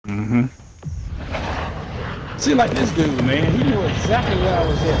See, like this dude, man, he knew exactly where I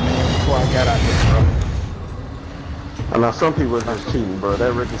was at, man, before I got out here, bro. And now some people are just cheating, bro.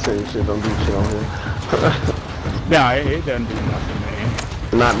 That Ricochet shit don't do shit on here. Nah, it doesn't do nothing, man.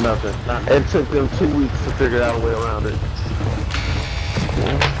 Not nothing. It took them 2 weeks to figure out a way around it.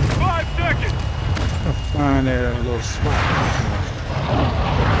 5 seconds! Find that little spot.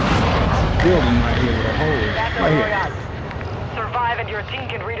 Building right here with a hole. Right here. Survive and your team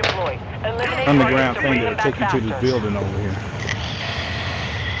can redeploy. Eliminate Underground targets to thing bring that'll them take you back to this faster. building over here.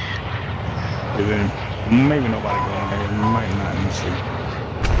 And then maybe nobody going there. You might not. Let me see.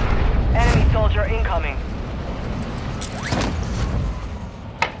 Enemy soldier incoming.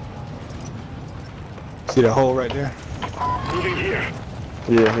 See that hole right there? Moving here.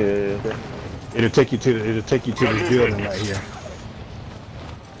 Yeah. It'll take you to this building right here.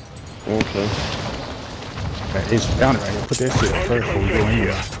 Okay. It's down right here. Put that shit up first before we go in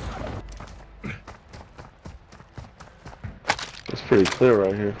here. It's pretty clear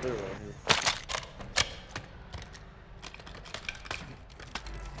right here.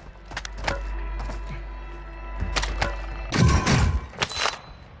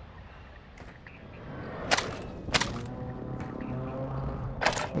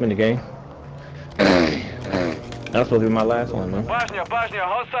 I'm in the game. That's supposed to be my last one, man. Bashnia,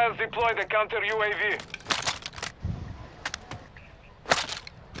 hostiles deploy the counter UAV.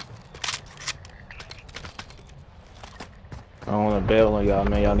 I don't want to bail on y'all,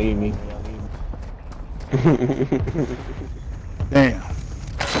 man. Y'all need me. Damn.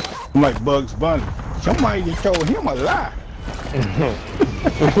 I'm like Bugs Bunny. Somebody just told him a lie.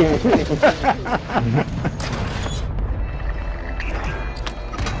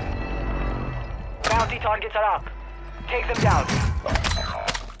 Bounty targets are up. Take them down.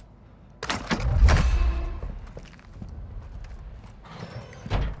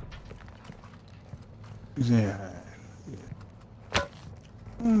 Yeah.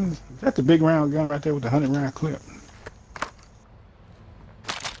 Is that the big round gun right there with the 100-round clip?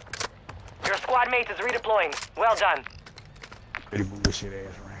 Your squad mate is redeploying. Well done. Pretty bullshit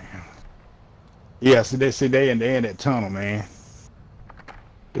ass round. Yeah, see they in that tunnel, man.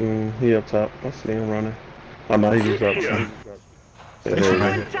 He up top. I see him running. Oh no, he just up top.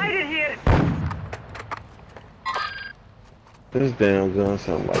 Sighted here. This damn gun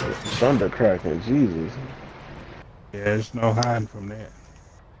sounds like a thunder cracking. Jesus. Yeah, there's no hiding from that.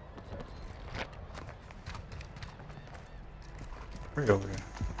 Right over there.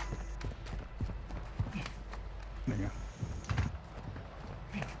 Nigga.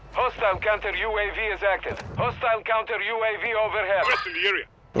 Hostile counter UAV is active. Hostile counter UAV overhead. Rest in the area.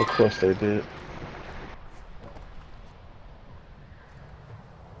 Of course they did.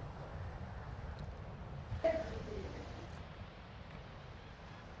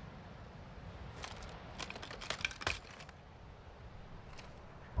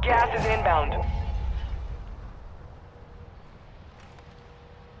 Gas is inbound.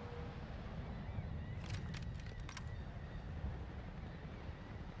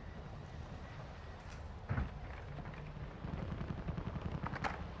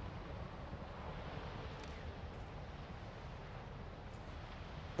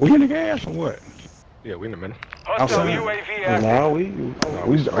 We in the gas or what? Yeah, we in a minute. Hostile Outside. UAV active. Nah,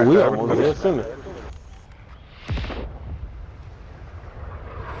 we are on the center.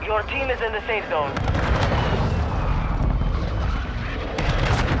 Your team is in the safe zone.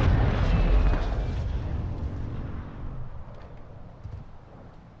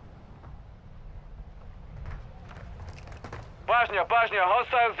 Bashnia,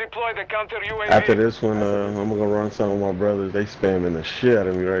 hostiles deploy the counter UAV. After this one, I'm gonna go run some of my brothers. They spamming the shit out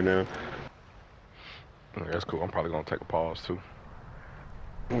of me right now. Yeah, that's cool. I'm probably gonna take a pause too.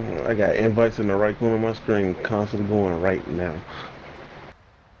 I got invites in the right corner of my screen constantly going right now.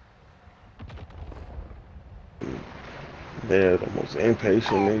 They're the most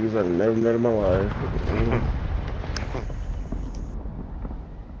impatient niggas I've never met in my life.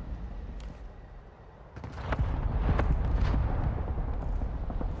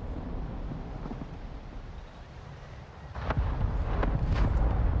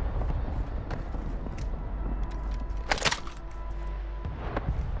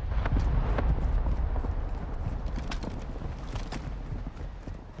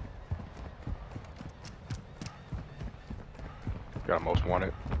 Got most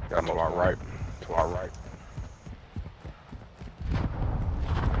wanted. Got to our right. To our right.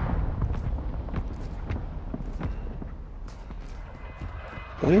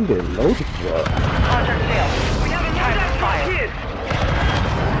 When did loaded drop? Contract failed. We haven't time to fire.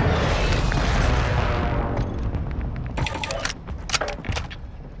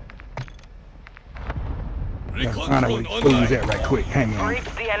 Find out where he's at right quick. Hang on. Breach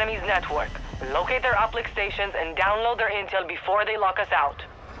the enemy's network. Locate their uplink stations and download their intel before they lock us out.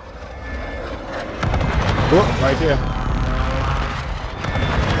 Oh, right there.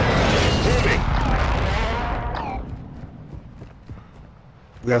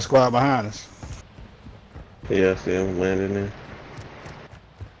 We got a squad behind us. Yeah, I see him landing there.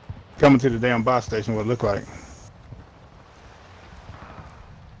 Coming to the damn bus station, what it look like.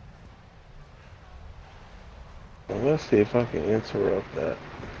 Well, let's see if I can interrupt that.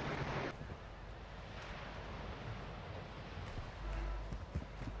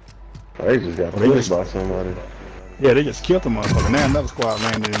 Oh, they just got pushed by somebody. Yeah, they just killed the motherfucker. Now another squad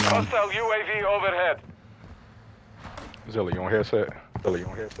landed in on him. Hostile UAV overhead. Zilly, you on headset? Zilly, you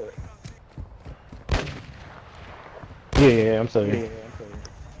on headset? Yeah, I'm sorry.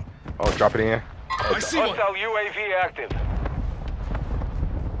 Oh, drop it in. I see hostile UAV active.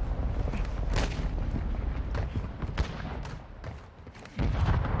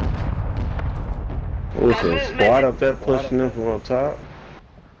 What's a squad up there pushing them from on top?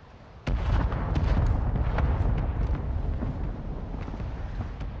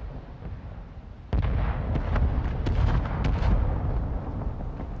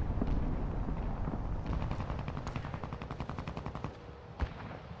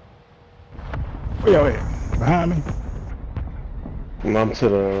 Where y'all at? Behind me? I'm to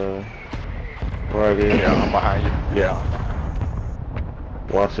the right here. Yeah, I'm behind you. Yeah.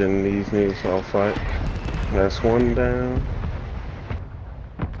 Watching these niggas all fight. That's one down.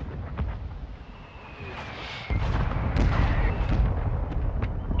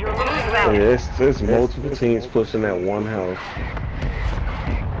 You're losing Oh, ground. yeah, it's multiple teams pushing that one house.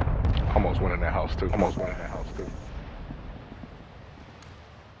 Almost went in that house too. Almost went in that house too.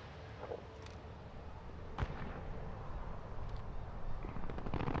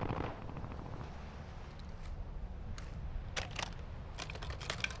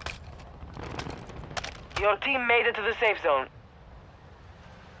 Your team made it to the safe zone.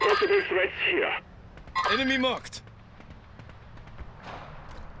 Possible threats here. Enemy marked.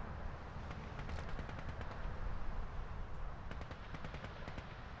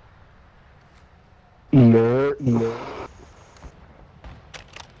 No.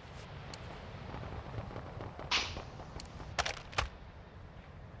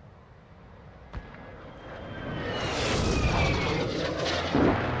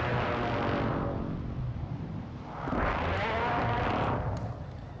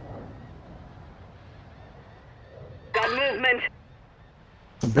 Got movement.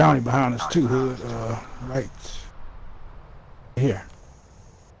 The bounty behind us too, Hood. Right here.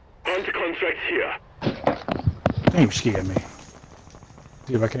 Under contract here. Damn, scared me.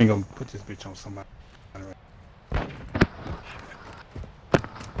 See if I can't go put this bitch on somebody.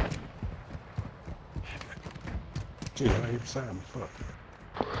 Shit, right here beside me. Fuck.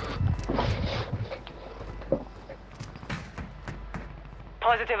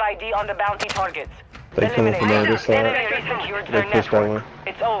 Positive ID on the bounty targets. They coming from the other side. Enemy secured They their pushed that network. one.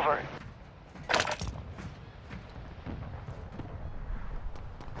 It's over.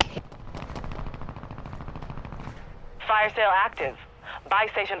 Fire sale active. Buy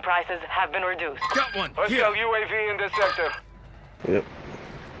station prices have been reduced. Got one. Hostile Here. UAV in this sector. Yep.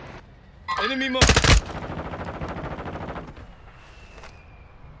 Enemy marked.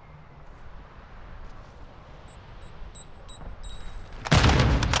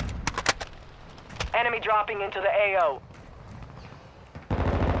 Enemy dropping into the AO.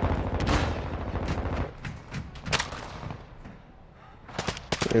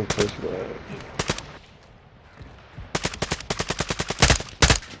 They pushed back.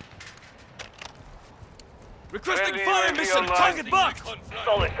 Requesting Friendly fire UAV mission. online. Target marked.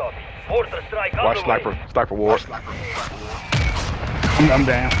 Solid copy. Mortar strike Watch sniper. Sniper ward. I'm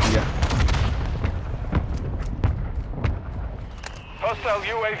down. Yeah. Hostile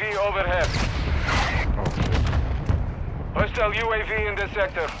UAV overhead. Hostile UAV in this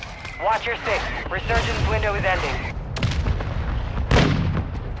sector. Watch your six. Resurgence window is ending.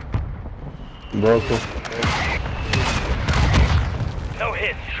 Broken. No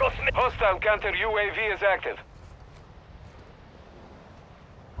hit. Hostile counter UAV is active.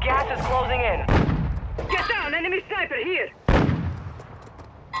 Gas is closing in. Get down! Enemy sniper here!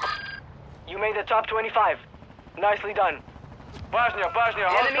 You made the top 25. Nicely done. Bosnia, Enemy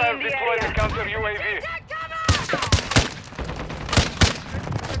hostile in the deployed the area. counter UAV.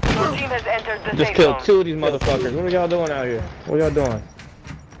 Your team has entered the Just safe killed zone. two of these motherfuckers. What are y'all doing out here? What y'all doing?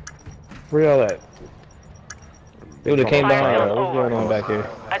 Where y'all at? They would've came Fire behind sale us. What's going on over. back here?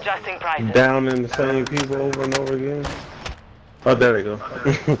 Adjusting prices. Down in the same people over and over again. Oh, there they go.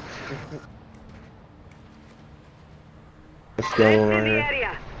 It's the one Left right in the here.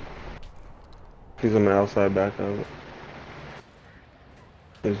 area. He's on the outside back of it.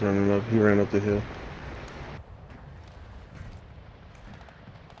 He's running up. He ran up the hill.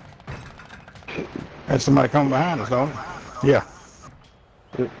 Had somebody come behind us, don't it? Yeah.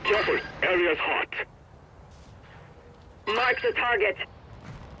 Careful, area's hot. Mark the target.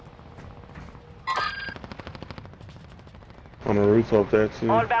 On the roof up there too.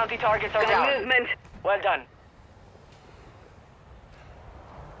 All bounty targets are Got down. movement. Well done.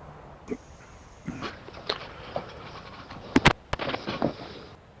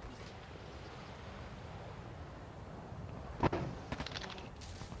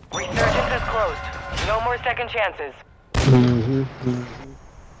 Resurgence is closed. No more second chances.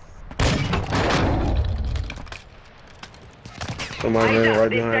 Somebody ran right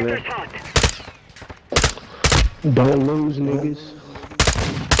This behind sector's there. hot. Don't lose, niggas.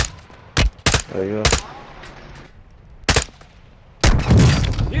 There you go.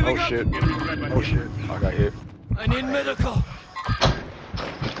 Healing Oh up. shit. Oh shit. I got hit. I need medical.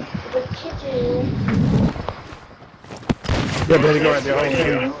 Yeah, there you go right there.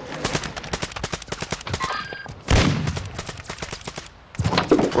 Okay.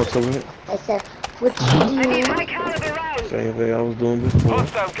 What's over here? I said, what you I do? need high caliber rounds. Same thing I was doing before.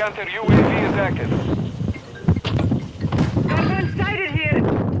 Hostile counter UAV is active. Got one sighted here.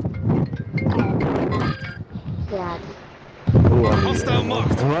 Yeah. Ooh, I need Hostile ammo.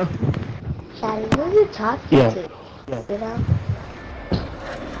 marked. Shadi, who you talking Yeah. to? You know?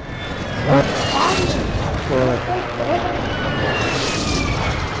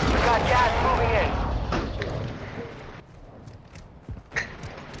 We got gas moving in.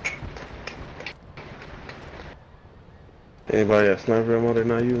 Anybody got sniper ammo they're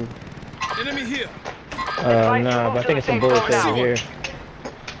not using? Enemy here. Nah, but I think it's some bullets over here.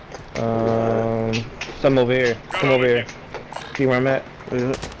 Some over here. Come over here. See where I'm at?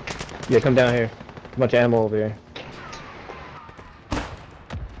 Yeah. Yeah, come down here. Bunch of ammo over here.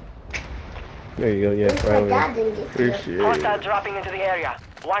 There you go, yeah, right over God there. didn't get to Appreciate Hostile it. dropping into the area.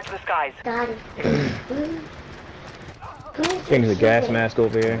 Watch the skies. God. I think there's a gas mask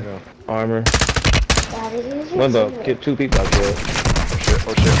over here. Armor. One though, get two people out there.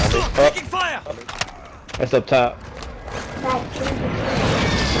 Oh shit. Taking fire. That's up top. Don't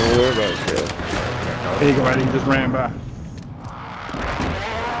worry about it, Kel. There you go right there. He just ran by.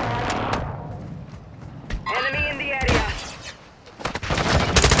 Enemy in the area.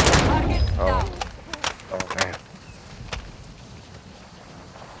 Oh man.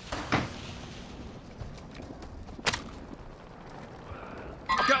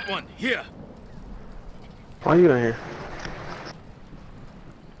 Got one here. Why you in here?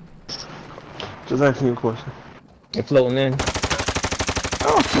 Just asking you a question. They're floating in.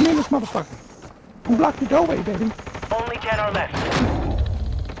 Oh, come in, this motherfucker. Don't block the doorway, baby. Only 10 are left.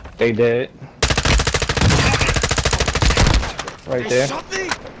 They dead. Right there. Shot me.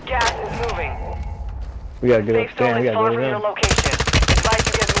 Gas is moving. We gotta get Safe up. zone Damn, we is gotta far go from to your them. location. Advise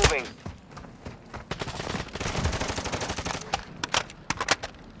you get moving.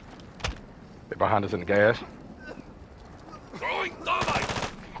 They're behind us in the gas. Throwing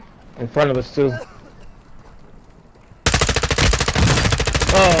thermite. In front of us too.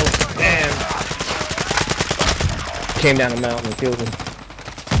 Oh, damn. Came down the mountain and killed him.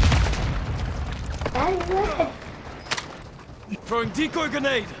 Throwing decoy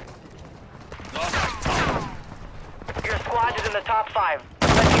grenade. Your squad is in the top 5.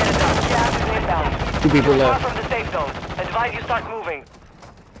 Let's get it done. Gas is inbound. Two people Far left. from the safe zone. Advise you start moving.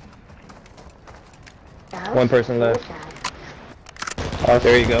 One person left. Oh,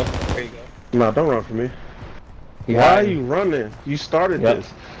 there you go. There you go. No, don't run for me. He Why are hiding. you running? You started Yep.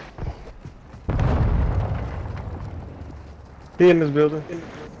 this. He in this building?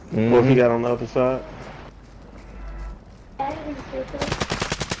 Or he got on the other side?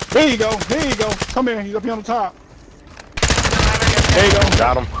 There you go. There you go. Come here. He's up here on the top. There you go.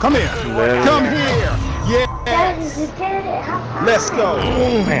 Got him. Come here. There Come you go. here. Yeah. Let's go.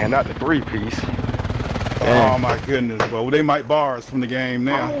 Man, not the 3-piece. Oh my goodness, bro. They might bar us from the game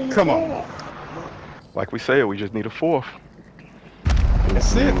now. Come on. Like we said, we just need a 4th.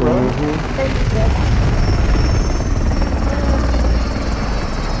 That's it, bro.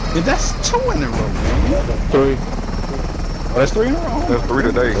 Yeah, that's 2 in a row, man. 3. Oh, that's 3 in a row. That's 3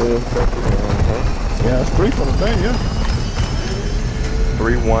 today. Yeah, that's 3 for the thing, yeah.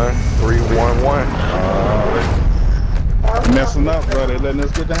 3-1, 3-1-1. Messing up, bro. They letting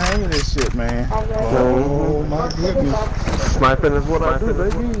us get the hang of this shit, man. Oh my goodness. Sniping is what I do,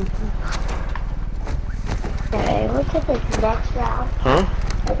 baby. I went to the next round. Huh?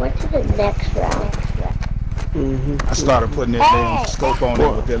 I went to the next round. I started putting that damn scope on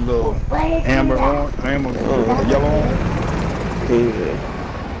it with that little amber yellow on. Yeah.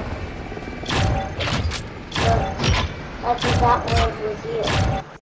 I think that one was you.